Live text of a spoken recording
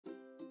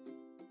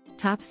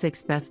Top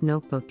 6 Best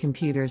Notebook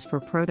Computers for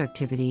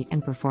Productivity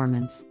and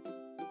Performance.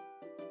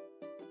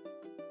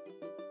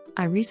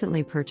 I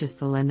recently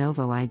purchased the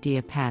Lenovo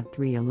IdeaPad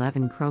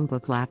 311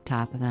 Chromebook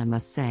laptop and I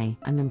must say,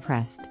 I'm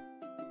impressed.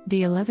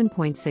 The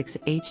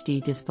 11.6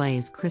 HD display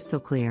is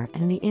crystal clear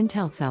and the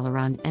Intel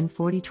Celeron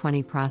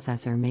N4020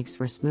 processor makes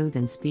for smooth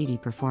and speedy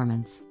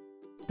performance.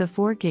 The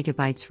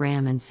 4GB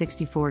RAM and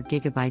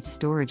 64GB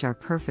storage are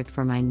perfect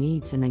for my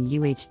needs and the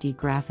UHD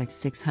graphics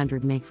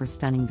 600 make for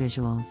stunning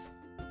visuals.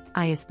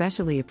 I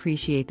especially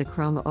appreciate the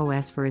Chrome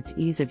OS for its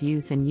ease of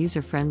use and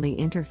user-friendly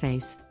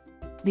interface.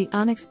 The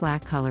Onyx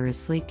black color is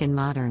sleek and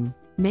modern,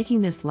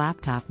 making this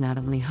laptop not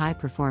only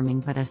high-performing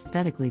but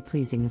aesthetically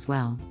pleasing as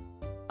well.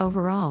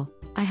 Overall,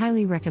 I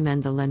highly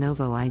recommend the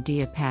Lenovo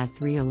IdeaPad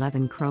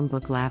 311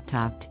 Chromebook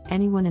laptop to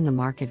anyone in the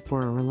market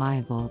for a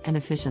reliable and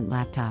efficient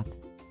laptop.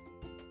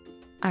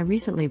 I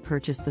recently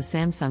purchased the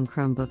Samsung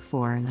Chromebook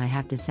 4 and I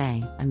have to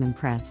say, I'm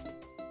impressed.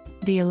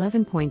 The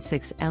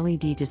 11.6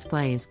 LED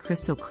display is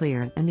crystal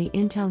clear and the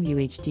Intel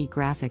UHD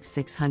graphics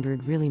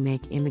 600 really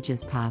make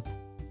images pop.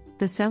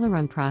 The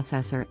Celeron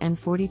processor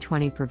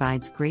N4020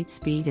 provides great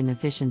speed and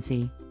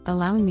efficiency,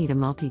 allowing me to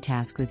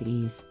multitask with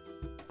ease.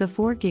 The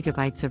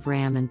 4GB of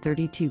RAM and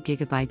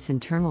 32GB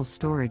internal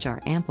storage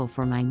are ample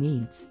for my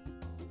needs.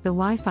 The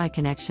Wi-Fi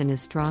connection is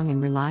strong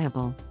and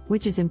reliable,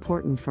 which is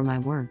important for my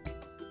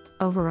work.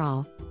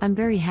 Overall, I'm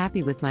very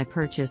happy with my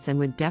purchase and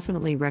would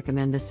definitely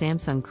recommend the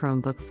Samsung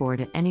Chromebook 4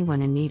 to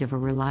anyone in need of a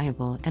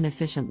reliable and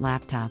efficient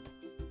laptop.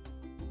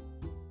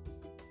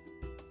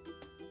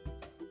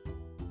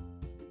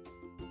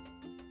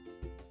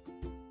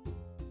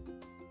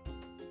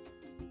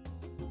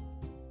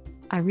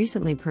 I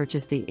recently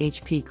purchased the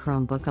HP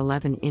Chromebook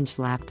 11-inch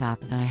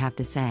laptop and I have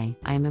to say,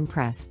 I am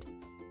impressed.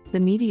 The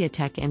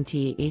MediaTek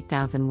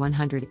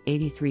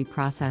MT8183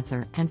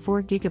 processor and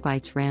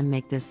 4GB RAM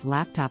make this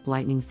laptop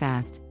lightning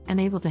fast and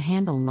able to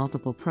handle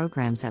multiple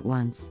programs at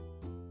once.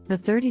 The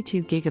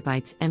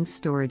 32GB M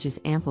storage is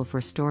ample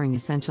for storing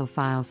essential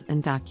files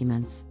and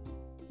documents.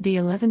 The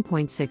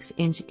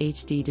 11.6-inch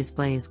HD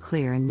display is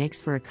clear and makes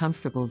for a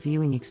comfortable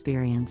viewing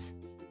experience.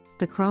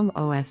 The Chrome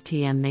OS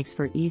TM makes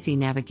for easy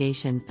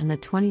navigation and the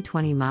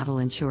 2020 model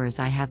ensures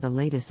I have the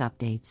latest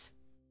updates.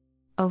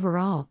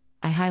 Overall,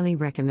 I highly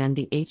recommend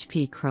the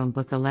HP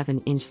Chromebook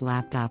 11-inch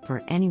laptop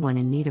for anyone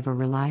in need of a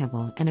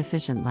reliable and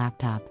efficient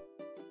laptop.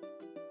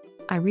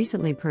 I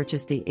recently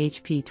purchased the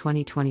HP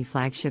 2020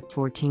 Flagship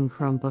 14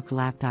 Chromebook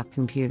laptop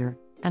computer,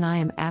 and I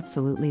am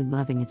absolutely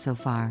loving it so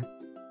far.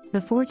 The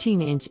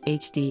 14-inch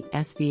HD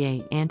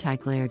SVA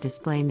anti-glare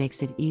display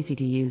makes it easy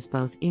to use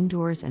both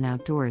indoors and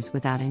outdoors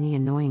without any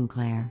annoying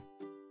glare.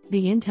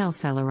 The Intel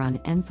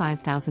Celeron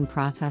N5000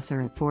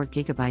 processor at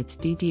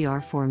 4GB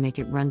DDR4 make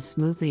it run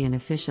smoothly and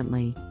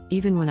efficiently,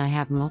 even when I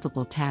have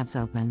multiple tabs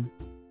open.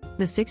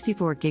 The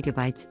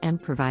 64GB M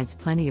provides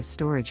plenty of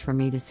storage for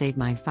me to save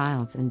my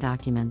files and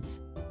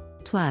documents.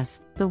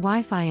 Plus, the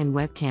Wi-Fi and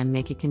webcam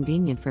make it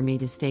convenient for me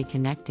to stay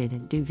connected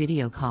and do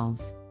video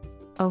calls.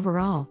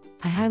 Overall,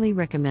 I highly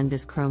recommend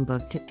this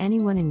Chromebook to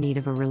anyone in need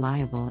of a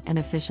reliable and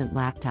efficient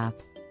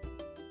laptop.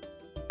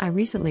 I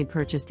recently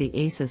purchased the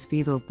ASUS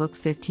VivoBook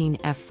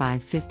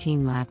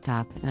 15F515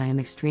 laptop and I am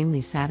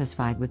extremely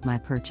satisfied with my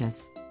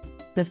purchase.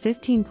 The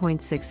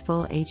 15.6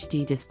 Full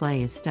HD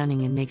display is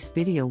stunning and makes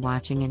video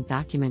watching and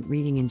document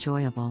reading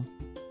enjoyable.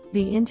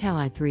 The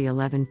Intel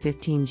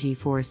i3-1115G4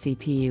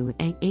 CPU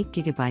and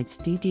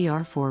 8GB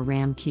DDR4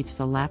 RAM keeps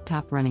the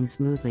laptop running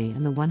smoothly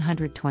and the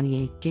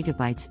 128GB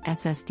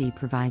SSD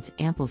provides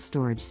ample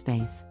storage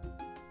space.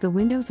 The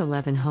Windows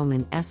 11 Home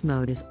in S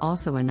mode is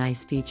also a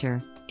nice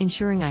feature,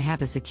 ensuring I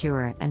have a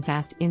secure and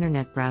fast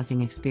internet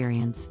browsing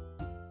experience.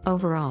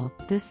 Overall,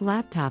 this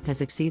laptop has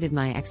exceeded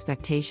my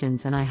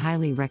expectations and I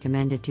highly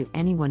recommend it to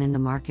anyone in the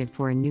market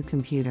for a new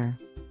computer.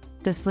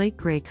 The slate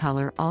gray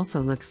color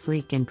also looks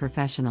sleek and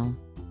professional.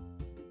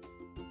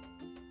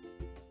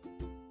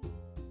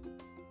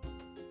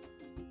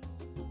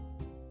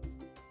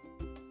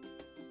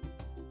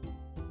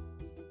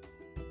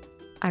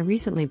 I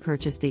recently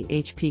purchased the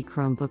HP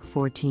Chromebook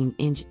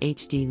 14-inch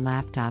HD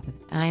laptop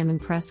and I am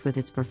impressed with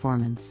its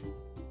performance.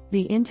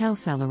 The Intel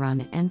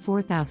Celeron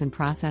N4000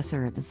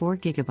 processor and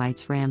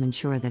 4GB RAM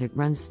ensure that it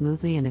runs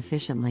smoothly and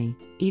efficiently,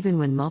 even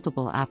when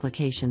multiple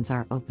applications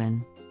are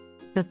open.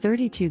 The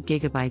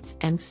 32GB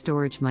M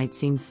storage might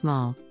seem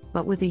small,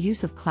 but with the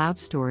use of cloud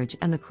storage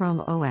and the Chrome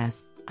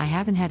OS, I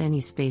haven't had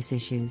any space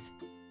issues.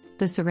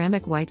 The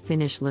ceramic white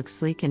finish looks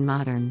sleek and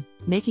modern,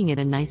 making it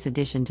a nice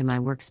addition to my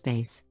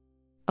workspace.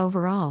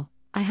 Overall,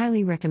 I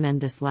highly recommend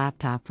this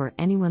laptop for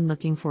anyone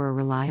looking for a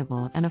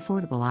reliable and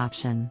affordable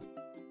option.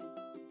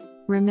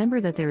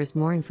 Remember that there is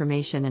more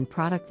information and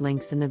product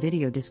links in the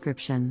video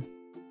description.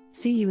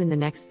 See you in the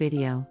next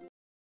video.